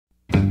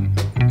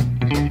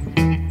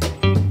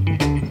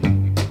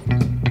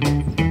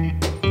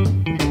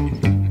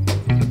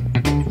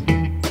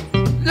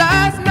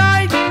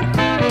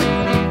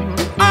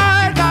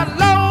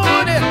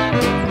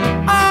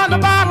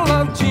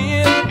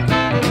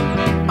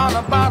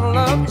on a bottle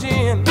of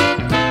gin.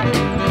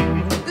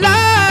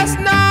 Last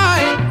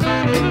night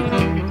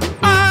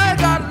I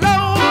got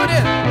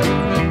loaded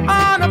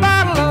on a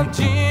bottle of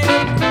gin,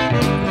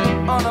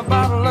 on a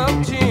bottle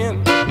of gin.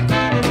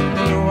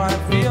 You know I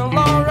feel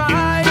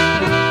alright,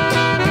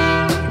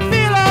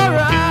 feel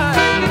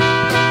alright,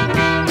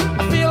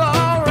 I feel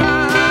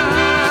alright,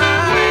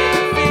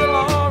 feel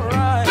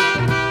alright.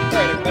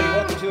 Alright everybody,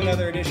 welcome to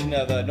another edition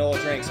of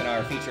NOLADrinks and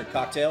our featured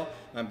cocktail.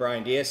 I'm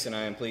Brian Diaz and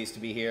I am pleased to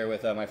be here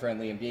with my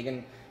friend Liam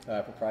Deegan,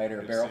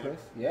 proprietor of Barrel Proof.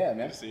 Yeah,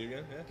 man. Good to see you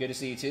again. Yeah. Good to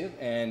see you too.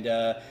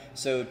 And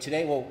so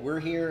today, well, we're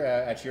here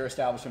at your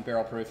establishment,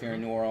 Barrel Proof, here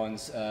in New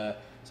Orleans. So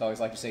I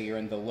always like to say you're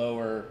in the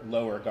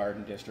lower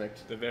Garden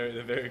District. The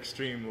very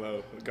extreme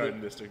low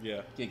Garden District,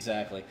 yeah.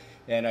 Exactly.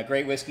 And a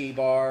great whiskey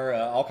bar,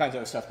 all kinds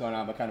of other stuff going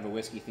on, but kind of a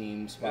whiskey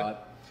themed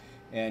spot.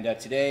 Yeah. And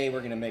today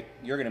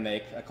you're gonna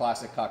make a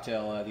classic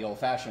cocktail, the Old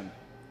Fashioned.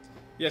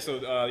 Yeah. So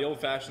the Old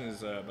Fashioned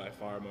is by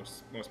far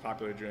most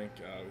popular drink.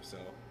 We sell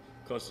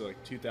close to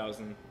like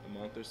 2,000 a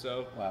month or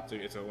so. Wow. So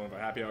it's one of our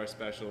happy hour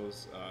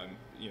specials.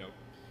 You know,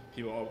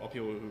 all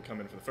people who come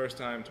in for the first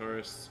time,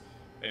 tourists,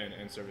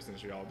 and service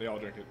industry, they all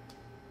drink it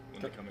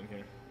when they come in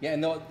here. Yeah,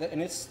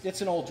 and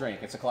it's an old drink.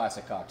 It's a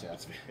classic cocktail.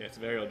 It's a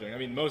very old drink. I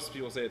mean, most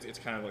people say it's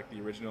kind of like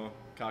the original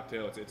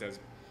cocktail. It's as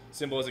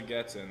simple as it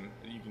gets, and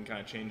you can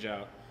kind of change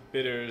out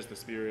bitters, the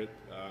spirit,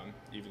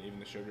 even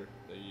the sugar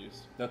that you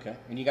use. Okay,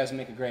 and you guys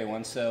make a great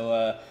one.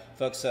 So,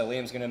 folks,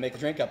 Liam's going to make the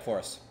drink up for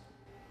us.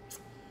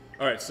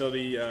 All right, so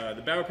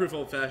the Barrel Proof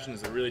Old Fashioned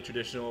is a really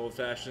traditional Old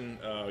Fashioned.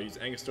 We use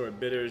Angostura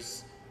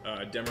bitters,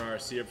 Demerara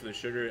syrup for the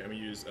sugar, and we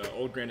use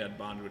Old Grandad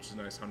Bonded, which is a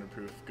nice 100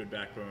 proof, good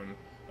backbone,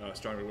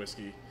 stronger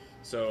whiskey.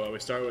 So we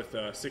start with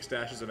 6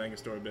 dashes of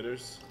Angostura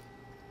bitters.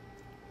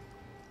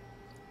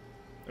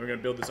 And we're going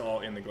to build this all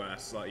in the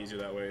glass. It's a lot easier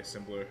that way,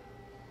 simpler.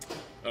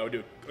 We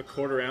do a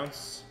 1/4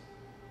 ounce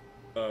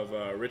of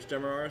rich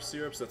Demerara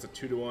syrup, so that's a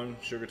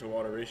 2-to-1 sugar to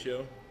water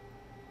ratio.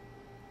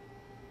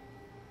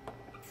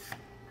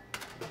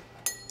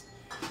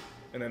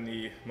 And then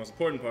the most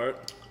important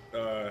part,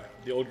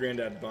 the Old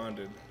Grandad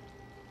Bonded.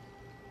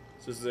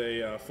 So this is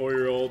a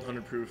 4-year-old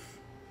 100 proof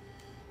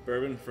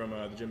bourbon from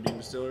the Jim Beam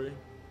Distillery.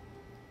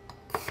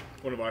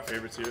 One of our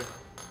favorites here.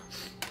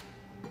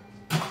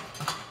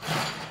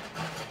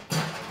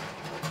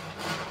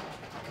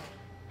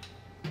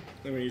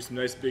 Then we use some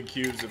nice big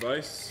cubes of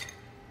ice.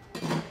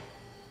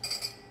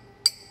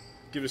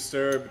 Give it a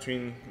stir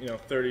between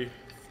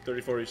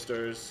 30-40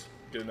 stirs.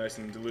 Get it nice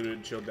and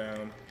diluted, chilled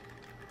down.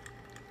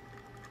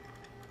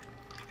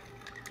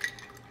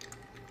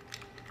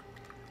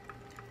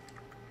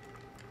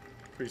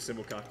 Pretty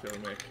simple cocktail to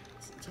make.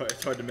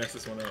 It's hard to mess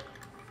this one up.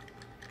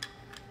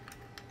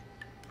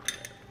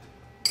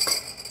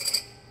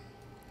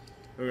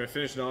 We're going to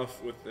finish it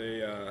off with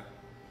a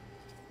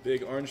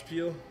big orange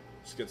peel.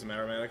 Just get some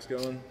aromatics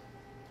going.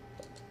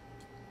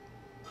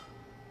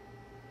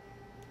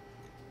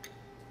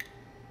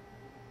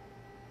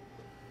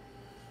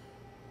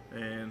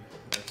 And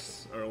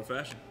that's our Old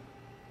Fashioned.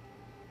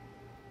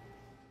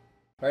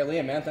 All right,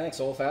 Liam, man,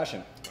 thanks. Old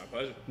Fashioned. My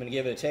pleasure. I'm going to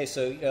give it a taste.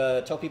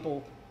 So tell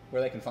people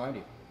where they can find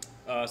you.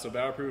 So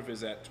Barrel Proof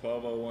is at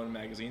 1201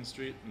 Magazine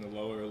Street in the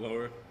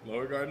lower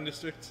Garden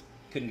District.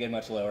 Couldn't get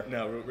much lower.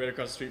 No, right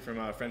across the street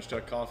from French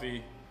Tuck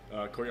Coffee,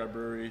 Courtyard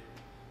Brewery.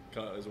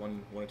 Is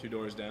one or 2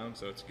 doors down,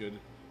 so it's a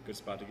good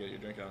spot to get your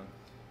drink on.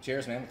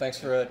 Cheers, man. Thanks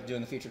for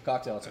doing the featured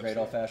cocktail. It's a great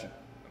Old Fashioned.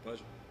 My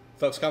pleasure.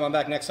 Folks, come on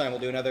back next time.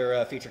 We'll do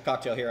another featured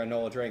cocktail here on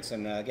NOLADrinks.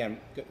 And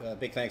again,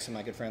 big thanks to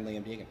my good friend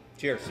Liam Deegan.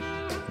 Cheers.